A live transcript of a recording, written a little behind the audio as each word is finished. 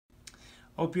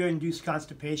Opioid-induced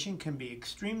constipation can be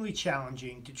extremely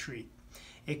challenging to treat.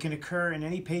 It can occur in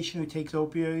any patient who takes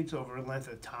opioids over a length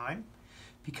of time.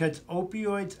 Because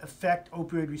opioids affect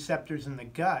opioid receptors in the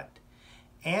gut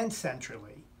and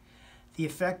centrally, the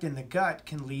effect in the gut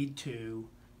can lead to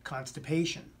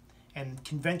constipation, and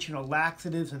conventional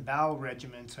laxatives and bowel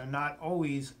regimens are not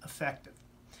always effective.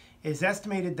 It is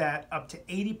estimated that up to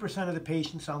 80% of the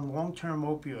patients on long-term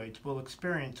opioids will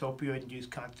experience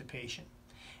opioid-induced constipation.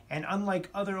 And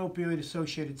unlike other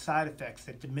opioid-associated side effects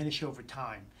that diminish over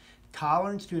time,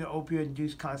 tolerance due to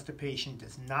opioid-induced constipation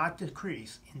does not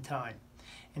decrease in time.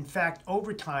 In fact,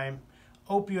 over time,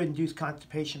 opioid-induced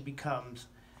constipation becomes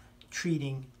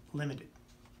treating limited.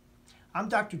 I'm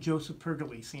Dr. Joseph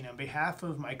Pergolizzi, and on behalf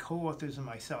of my co-authors and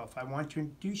myself, I want to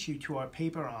introduce you to our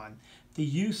paper on the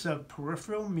use of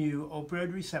peripheral mu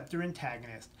opioid receptor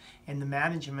antagonists in the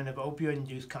management of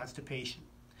opioid-induced constipation.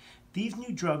 These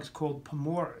new drugs, called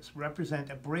PAMORAs, represent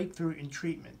a breakthrough in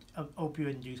treatment of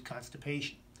opioid-induced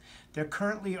constipation. There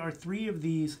currently are 3 of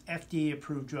these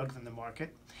FDA-approved drugs in the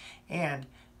market, and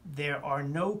there are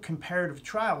no comparative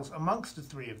trials amongst the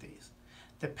 3 of these.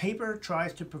 The paper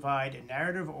tries to provide a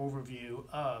narrative overview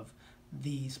of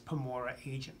these PAMORA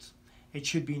agents. It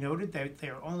should be noted that they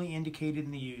are only indicated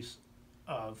in the use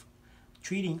of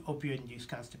treating opioid-induced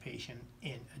constipation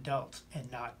in adults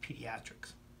and not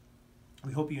pediatrics.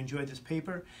 We hope you enjoyed this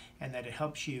paper and that it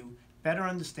helps you better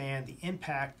understand the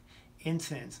impact,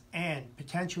 incidence, and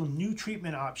potential new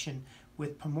treatment option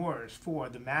with PAMORAs for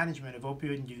the management of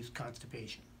opioid-induced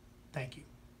constipation. Thank you.